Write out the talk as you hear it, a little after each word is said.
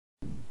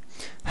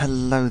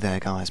Hello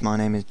there guys, my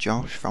name is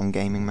Josh from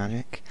Gaming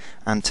Magic,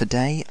 and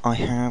today I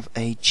have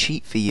a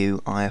cheat for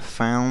you I have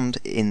found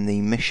in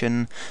the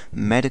mission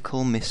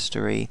Medical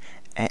Mystery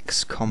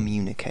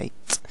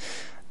X-com-municate.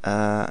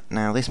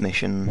 Now this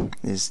mission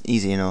is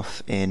easy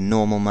enough in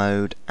normal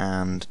mode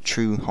and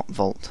true Hot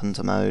Vault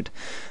Hunter mode,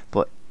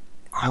 but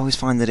I always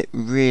find that it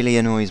really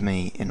annoys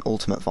me in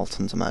Ultimate Vault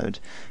Hunter mode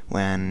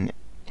when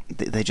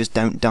they just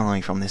don't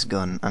die from this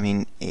gun. I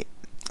mean,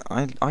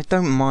 I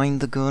don't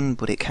mind the gun,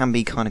 but it can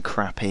be kind of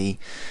crappy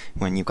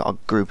when you've got a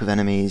group of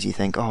enemies. You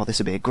think, oh, this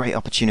would be a great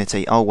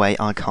opportunity. Oh wait,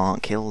 I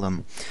can't kill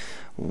them.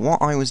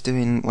 What I was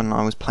doing when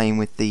I was playing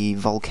with the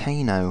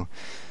Volcano,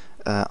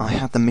 I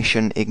had the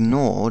mission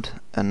ignored,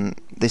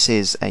 and this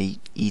is a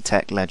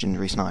E-Tech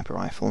Legendary Sniper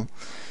Rifle.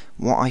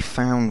 What I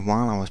found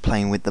while I was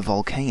playing with the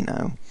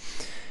Volcano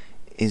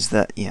is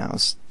that, yeah, I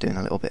was doing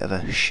a little bit of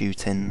a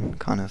shooting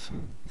kind of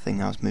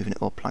thing. I was moving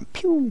it up like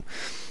pew.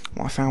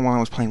 What I found while I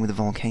was playing with the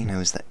Volcano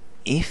is that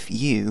if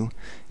you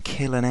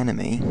kill an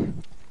enemy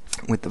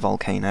with the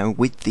Volcano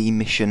with the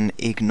mission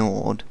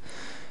ignored,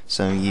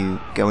 so you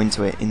go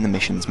into it in the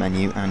missions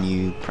menu and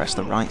you press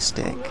the right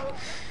stick,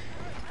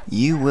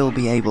 you will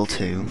be able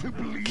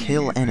to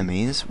kill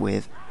enemies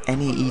with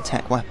any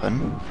E-Tech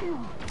weapon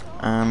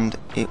and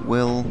it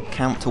will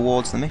count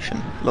towards the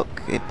mission.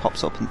 Look, it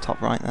pops up in the top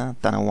right there.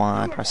 Don't know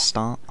why I pressed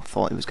start. I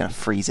thought it was going to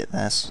freeze it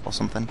there or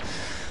something.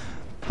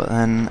 But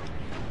then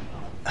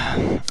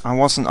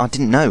I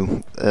didn't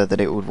know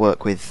that it would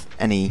work with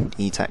any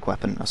E-Tech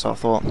weapon, so I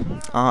thought,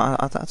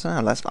 I don't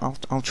know,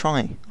 I'll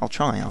try,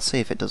 I'll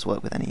see if it does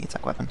work with any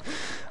E-Tech weapon.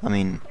 I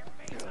mean,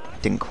 it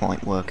didn't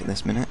quite work at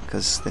this minute,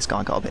 because this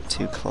guy got a bit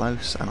too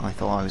close, and I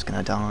thought I was going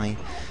to die,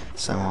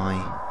 so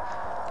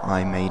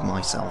I made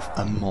myself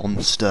a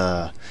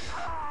monster,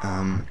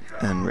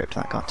 and ripped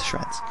that guy to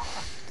shreds.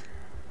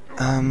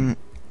 And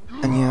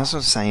yeah, as I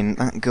was saying,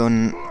 that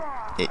gun,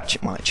 it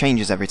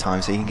changes every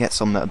time, so you can get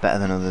some that are better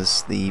than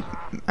others, the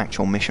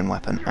actual mission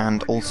weapon,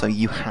 and also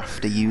you have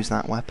to use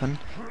that weapon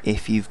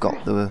if you've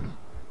got the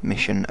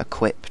mission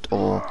equipped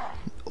or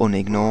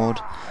unignored,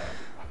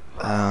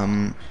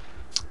 and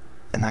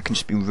that can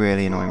just be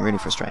really annoying, really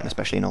frustrating,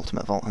 especially in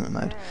Ultimate Vault Hunter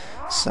mode.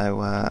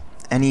 So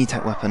any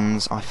E-Tech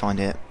weapons, I find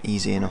it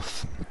easy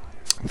enough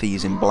for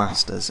using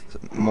blasters,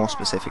 more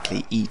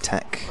specifically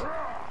E-Tech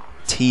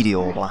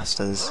Tedior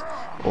blasters,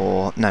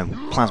 or no,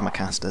 plasma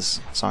casters,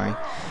 sorry,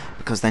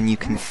 because then you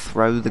can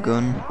throw the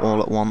gun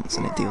all at once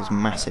and it deals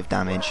massive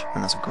damage,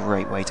 and that's a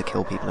great way to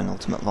kill people in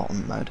Ultimate Vault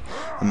mode,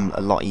 and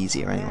a lot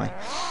easier anyway.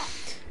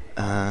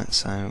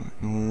 So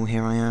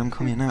here I am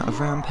coming out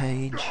of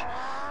Rampage,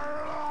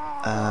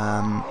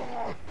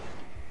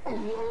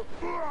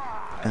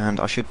 and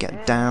I should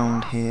get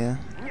downed here,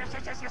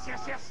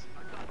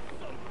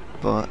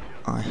 but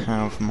I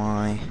have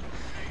my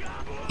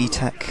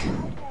E-Tech.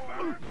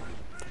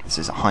 This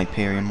is a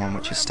Hyperion one,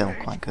 which is still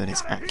quite good,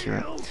 it's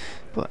accurate,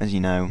 but as you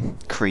know,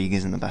 Krieg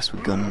isn't the best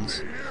with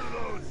guns.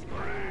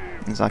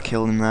 As I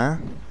killed him there,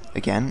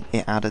 again,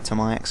 it added to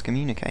my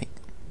X-com-municate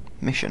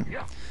mission.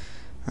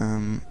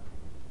 I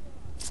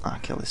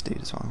killed this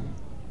dude as well,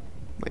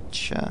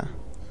 which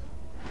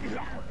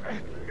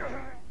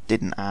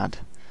didn't add,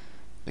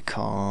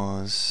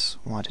 because...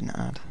 why didn't it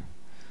add?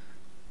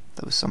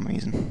 There was some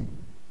reason.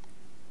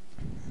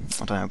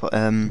 I don't know, but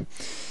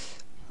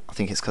I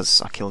think it's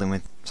because I killed him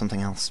with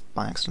something else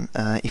by accident.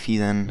 If you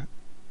then...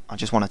 I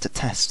just wanted to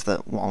test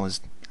that what I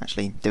was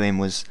actually doing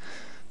was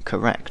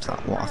correct,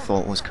 that what I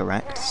thought was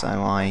correct, so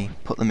I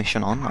put the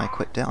mission on, I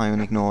equipped it, I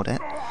unignored it,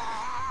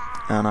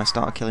 and I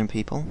started killing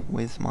people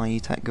with my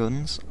E-Tech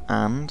guns,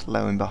 and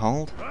lo and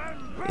behold,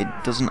 it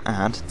doesn't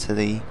add to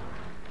the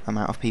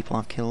amount of people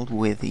I've killed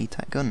with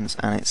E-Tech guns,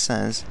 and it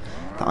says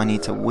that I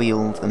need to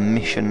wield the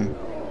mission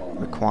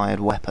required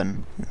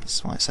weapon.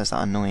 That's why it says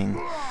that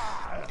annoying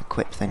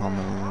equip thing on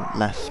the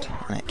left,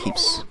 and it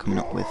keeps coming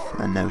up with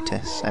a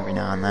notice every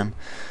now and then.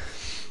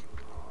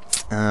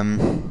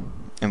 And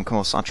of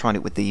course I tried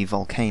it with the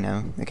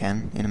Volcano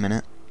again in a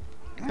minute,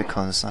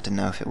 because I didn't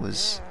know if it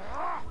was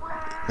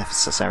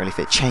necessarily, if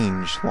it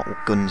changed what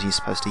guns you're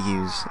supposed to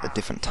use at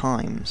different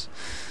times.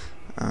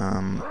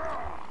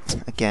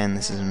 Again,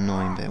 this is an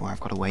annoying bit where I've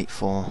got to wait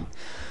for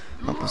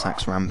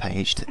X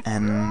Rampage to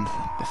end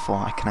before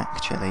I can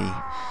actually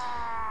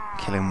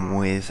kill him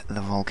with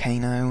the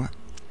Volcano.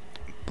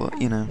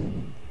 But, you know,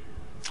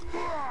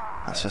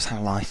 that's just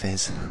how life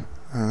is.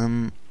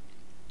 And,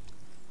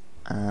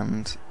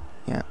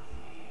 yeah,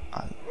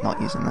 I'm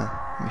not using the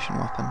mission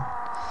weapon.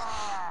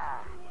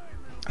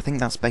 I think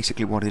that's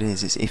basically what it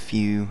is if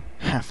you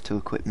have to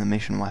equip the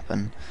mission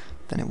weapon,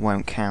 then it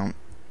won't count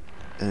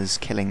as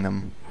killing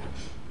them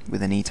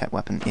with an E-Tech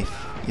weapon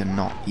if you're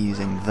not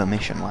using the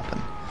mission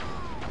weapon.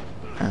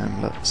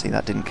 And look, see,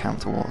 that didn't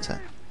count towards it.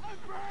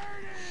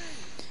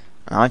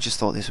 And I just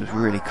thought this was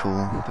really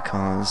cool,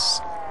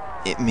 because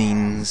it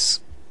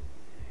means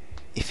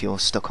if you're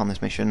stuck on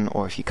this mission,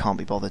 or if you can't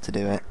be bothered to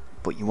do it,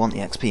 but you want the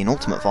XP in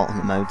Ultimate Vault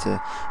Hunter mode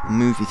to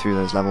move you through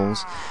those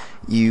levels,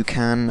 you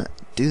can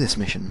do this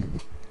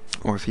mission.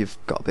 or if you've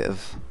got a bit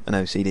of an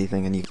OCD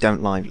thing and you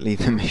don't like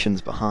leaving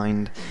missions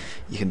behind,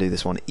 you can do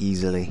this one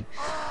easily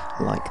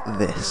like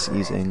this,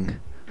 using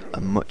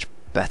a much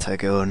better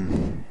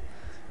gun,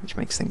 which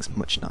makes things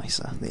much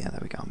nicer. Yeah, there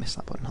we go, I missed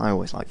that button. I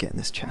always like getting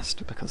this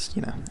chest because,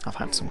 you know, I've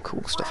had some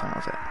cool stuff out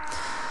of it.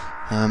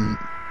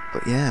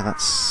 But yeah,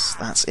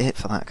 that's it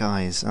for that,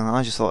 guys. And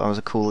I just thought that was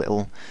a cool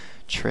little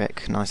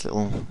trick, nice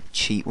little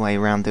cheat way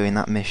around doing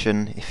that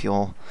mission if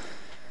you're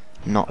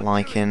not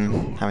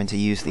liking having to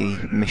use the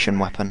mission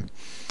weapon.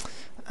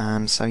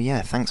 And so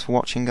yeah, thanks for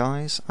watching,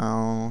 guys.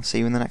 I'll see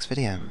you in the next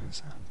video.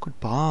 So,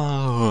 goodbye.